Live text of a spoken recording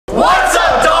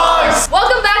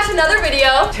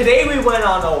Today we went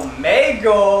on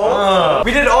Omegle.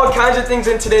 We did all kinds of things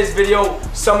in today's video.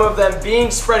 Some of them being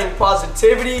spreading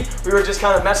positivity. We were just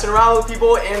kind of messing around with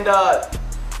people and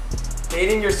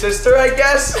dating your sister, I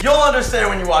guess. You'll understand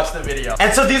when you watch the video.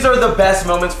 And so these are the best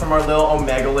moments from our little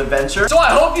Omegle adventure. So I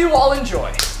hope you all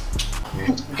enjoy.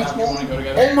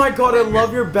 Oh my god, I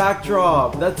love your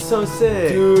backdrop. That's so sick.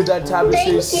 Dude, that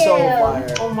tapestry is so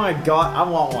fire. Oh my god, I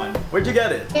want one. Where'd you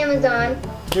get it? Amazon.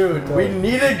 Dude, we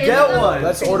need to get one.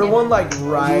 Let's order one like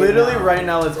right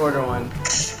now, let's order one.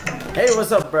 Hey,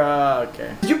 what's up, bro?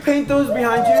 Okay. Did you paint those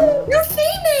behind you? You're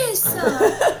famous.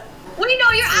 Wait,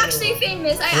 no, you're actually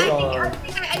famous. I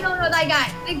think I know that guy.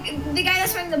 The guy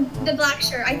that's wearing the black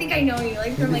shirt. I think I know you.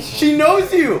 Like from like. She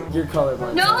knows you. You're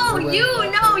colorblind. No, you.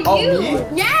 Oh, you. Me?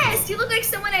 Yes, you look like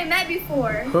someone I met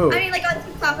before. Who? I mean, like on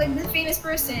TikTok, like this famous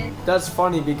person. That's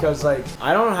funny because like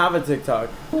I don't have a TikTok.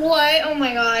 What? Oh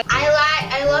my god.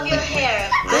 I love your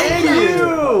hair. Thank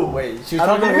you. Wait, she was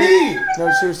talking to me.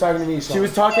 No, she was talking to me. She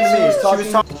was talking to me.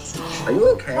 Are you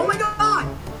okay? Oh my god!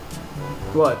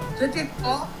 What? The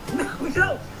TikTok?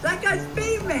 No, that guy's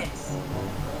famous!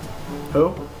 Who?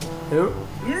 Who?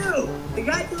 You! The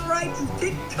guy to the right is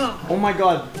TikTok! Oh my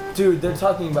god. Dude, they're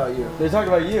talking about you. They're talking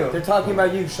about you. They're talking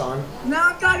about you, Sean. No,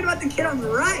 I'm talking about the kid on the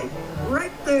right.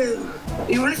 Right there.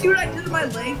 You wanna see what I did to my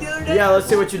leg the other day? Yeah, let's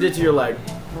see what you did to your leg.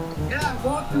 Yeah, I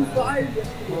walked through fire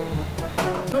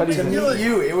yesterday. To meet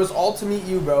you. It was all to meet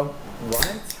you, bro.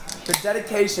 What? The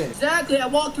dedication. Exactly, I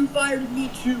walked through fire to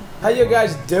meet you. How you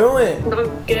guys doing?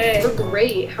 I'm good. We're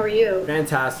great. How are you?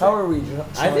 Fantastic. How are we?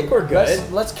 I think we're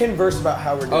good. Let's converse about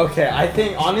how we're doing. Okay, I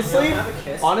think honestly,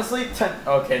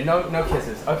 okay, no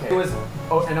kisses. Okay, it was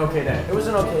an okay day. It was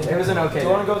an okay day. It was an okay Do day. you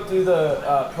want to go through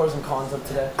the pros and cons of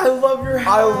today? I love your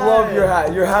hat. I love your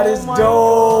hat. Your hat is my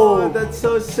dope. God, that's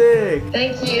so sick.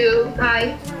 Thank you.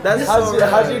 Hi. That's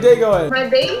How's your day going? My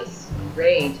day's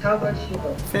great. How about you?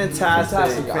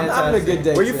 Fantastic. I'm having a good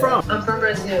day. Where you today. from? I'm from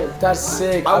Brazil. That's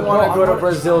sick. I want to go to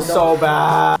Brazil so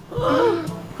bad.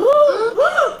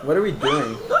 What are we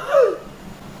doing?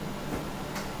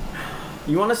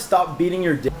 You want to stop beating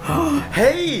your dick?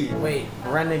 Hey! Wait,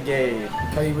 Renegade.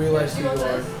 how you realize who you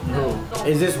are? Who?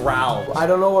 Is this Raul? I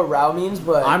don't know what Rao means,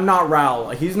 but I'm not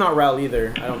Raul. He's not Raul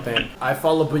either, I don't think. I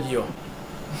follow you.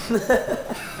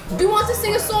 Do you want to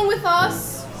sing a song with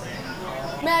us?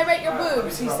 May I rate your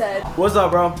boobs, he said. What's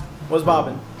up, bro? What's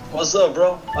bobbin'? What's up,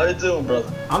 bro? How you doing,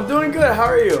 brother? I'm doing good. How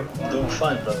are you? I'm doing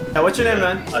fine, brother. Yeah, what's your name,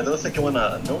 man? I don't think you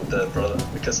wanna know that, brother,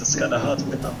 because it's kind of hard to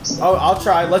pronounce. Oh, I'll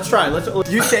try. Let's try.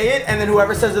 You say it, and then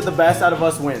whoever says it the best out of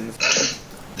us wins.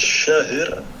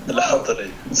 الشاهر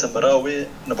الحضري سمراوي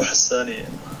نبو حساني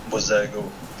بوزاغو.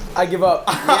 I give up.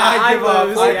 Yeah, I give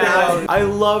up. I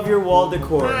love your wall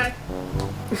decor.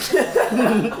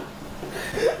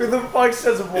 Who the fuck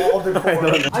says wall decor?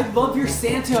 I love your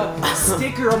Santa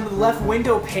sticker on the left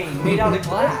window pane made out of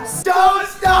glass. Don't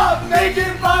stop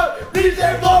making fun.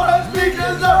 DJ blow our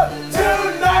speakers up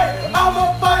tonight.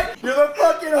 I'ma fight. You're the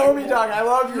fucking homie, dog. I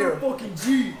love you. Fucking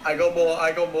G. I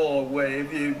got more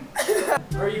wave you.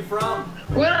 Where are you from?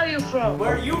 Where are you from?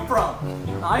 Where are you from?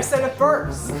 I said it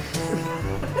first. Yo,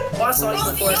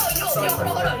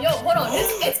 hold on.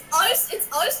 It's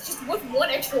us just with one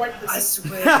extra white person. I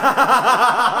swear.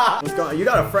 What's going on? You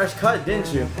got a fresh cut,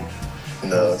 didn't you?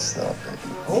 No, it's not.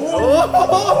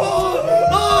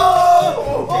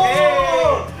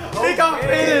 It got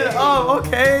faded. Oh,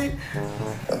 okay.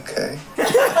 Okay.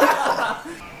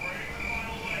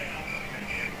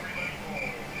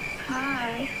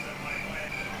 Hi.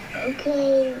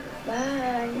 Okay,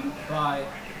 bye. Bye.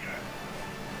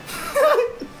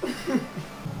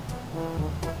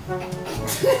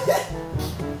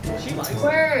 She likes it.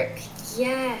 Work.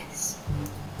 Yes.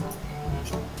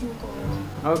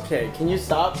 Okay, can you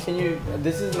stop?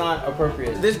 This is not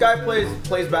appropriate. This guy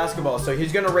plays basketball, so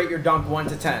he's gonna rate your dunk 1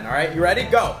 to 10, all right? You ready?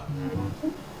 Go.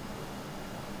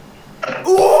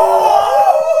 Ooh!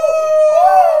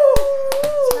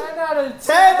 10 out of 10.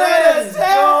 10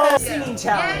 out of 10. Singing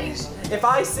challenge. If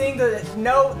I sing the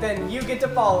note, then you get to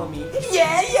follow me.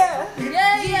 Yeah.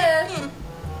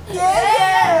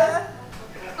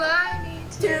 Fly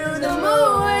To the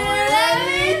moon and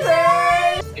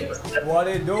everything. What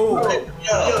it do?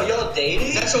 Yo,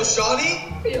 dating? That's your shawty?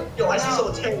 Yo, I see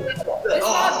so terrible. It's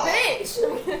not bitch.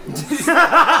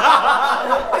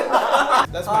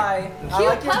 That's Hi. I Cute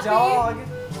like your puppy. dog.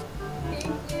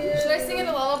 Should I sing in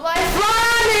the lullaby?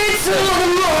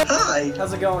 Hi.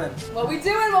 How's it going? What we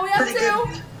doing? What we up Pretty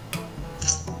to?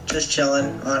 Just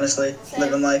chilling, honestly. Same.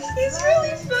 Living life. He's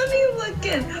really funny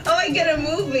looking. Oh, I get a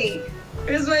movie.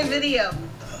 Here's my video.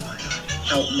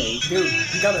 Help me. Dude,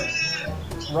 you gotta.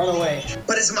 Run away.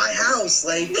 But it's my house,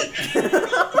 like.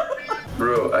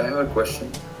 Bro, I have a question.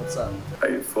 What's up? Are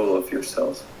you full of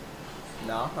yourselves?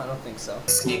 No, I don't think so.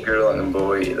 See a girl and a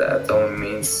boy, that don't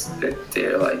means that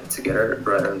they're like together,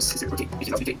 brother and sister.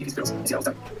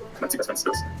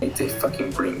 They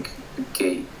fucking bring a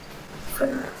gay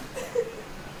friend.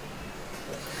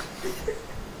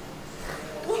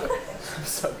 I'm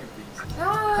so confused.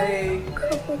 Hi. Hey.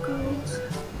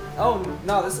 Oh,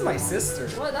 no, this is my sister.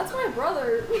 What? That's my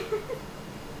brother.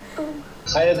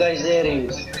 How you guys doing?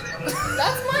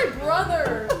 That's my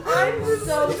brother. I'm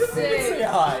so sick. Say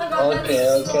hi. Oh my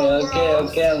God,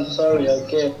 Okay, I'm sorry,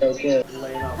 okay.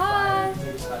 Hi.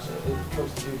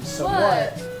 So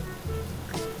What?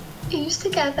 Use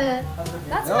together.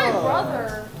 That's my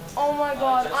brother. Oh my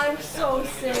God, I'm so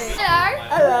sick.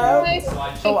 Hello.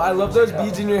 Oh, I love those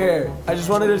beads in your hair. I just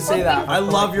wanted to say that. I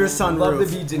love your sunroof. Love the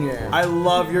beads in your hair. I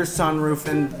love your sunroof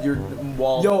and your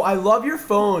wall. Yo, I love your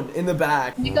phone in the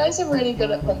back. You guys are really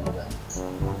good at compliments.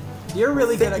 You're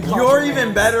really good at You're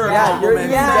even better at Yeah, you're even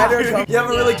compliments. better. You have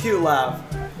a really cute laugh.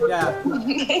 Yeah.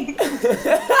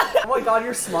 Oh my God,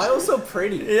 your smile is so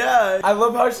pretty. Yeah. I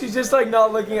love how she's just like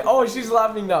not looking at. Oh, she's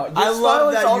laughing now. Your I smile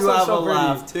love is that you also have so a pretty.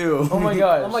 laugh too. Oh my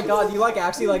god. Oh my God, you like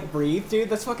actually like breathe, dude?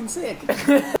 That's fucking sick.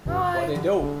 Hi. They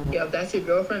do. Yeah, if that's your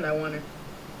girlfriend, I want her.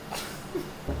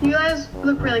 You guys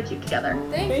look really cute together.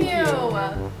 Thank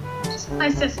you. My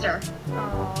sister.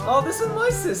 Aw. Oh, this is my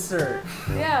sister.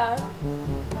 Yeah.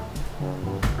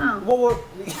 Oh. Well,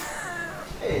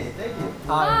 Hey, thank you.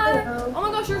 hi. Hi. Oh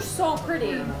my gosh, you're so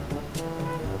pretty.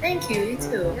 Thank you, you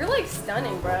too. You're like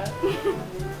stunning, bruh.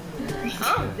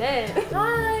 I'm dead.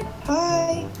 Hi.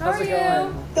 Hi. How How's are it you?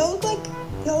 going?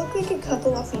 Y'all look like a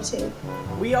couple off YouTube.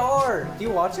 We are. Do you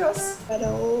watch us? I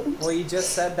don't. Well, you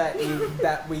just said that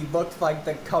we looked like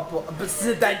the couple, but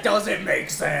that doesn't make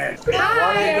sense.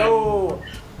 Hi. Wanna go?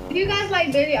 Do you guys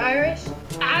like Billie Irish?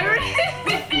 Irish?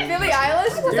 Billie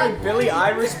Eilish? Dude, Billie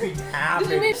Irish be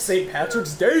tapping. St.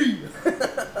 Patrick's Day.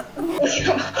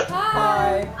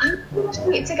 Hi.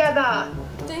 Cute together.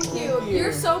 Thank you. Thank you.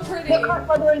 You're so pretty. Look like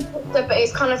brother and sister, but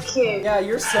it's kind of cute. Yeah,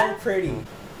 you're so pretty.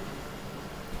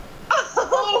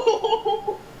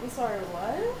 I'm sorry,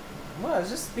 what? Well, it's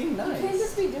just being You can't nice.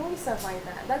 just be doing stuff like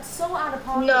that. That's so out of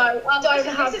pocket. No, I don't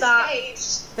have that.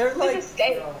 They're like, This is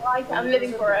skate. I like it. I'm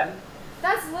living for it.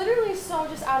 That's literally so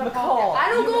just out of McCall, pocket.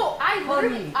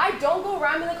 honey. I don't go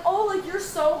around and be like, oh, like you're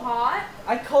so hot.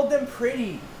 I called them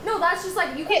pretty. No, that's just like,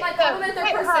 you can Hit like them. compliment their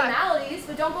Hit her. personalities,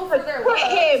 but don't go for their Hit looks.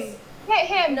 him. Hit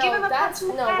him. No, Give him a that's,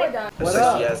 punch in the no, we're head. done. What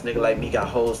up? Sexy ass nigga like me got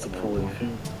holes to pull. You feel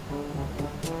me?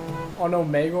 On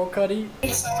Omegle, Cuddy.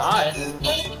 Hi.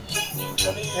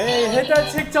 Hey, hit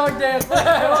that TikTok dance. Let's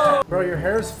go. Bro, your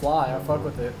hair is fly. I fuck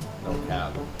with it. No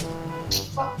cap.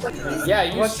 Yeah,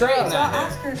 you What's straighten up? that.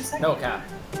 Ask her in a second. No cap.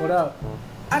 What up?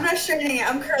 I'm not straightening it.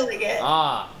 I'm curling it.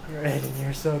 Ah. You're Aiden,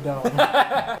 you're so dumb.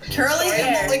 Curly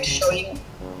hair. like showing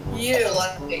You.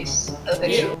 face.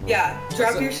 You. Yeah.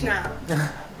 Drop your snap.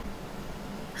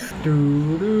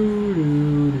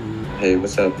 Hey,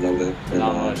 what's up, Nolan?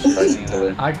 Not much. Bryson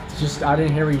Tiller. I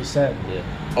didn't hear what you said.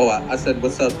 Oh, I said,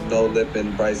 what's up, No Lip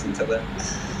and Bryson Tiller?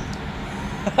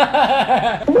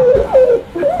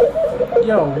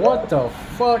 Yo, what the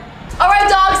fuck? Alright,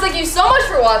 dogs, thank you so much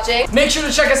for watching. Make sure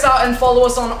to check us out and follow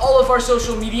us on all of our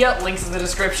social media. Links in the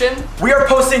description. We are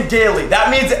posting daily. That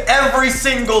means every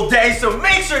single day. So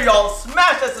make sure y'all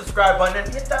smash that subscribe button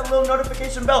and hit that little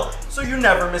notification bell so you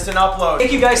never miss an upload.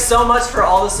 Thank you guys so much for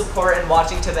all the support and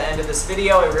watching to the end of this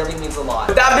video. It really means a lot.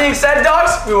 With that being said,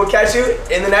 dogs, we will catch you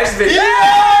in the next video.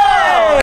 Yeah!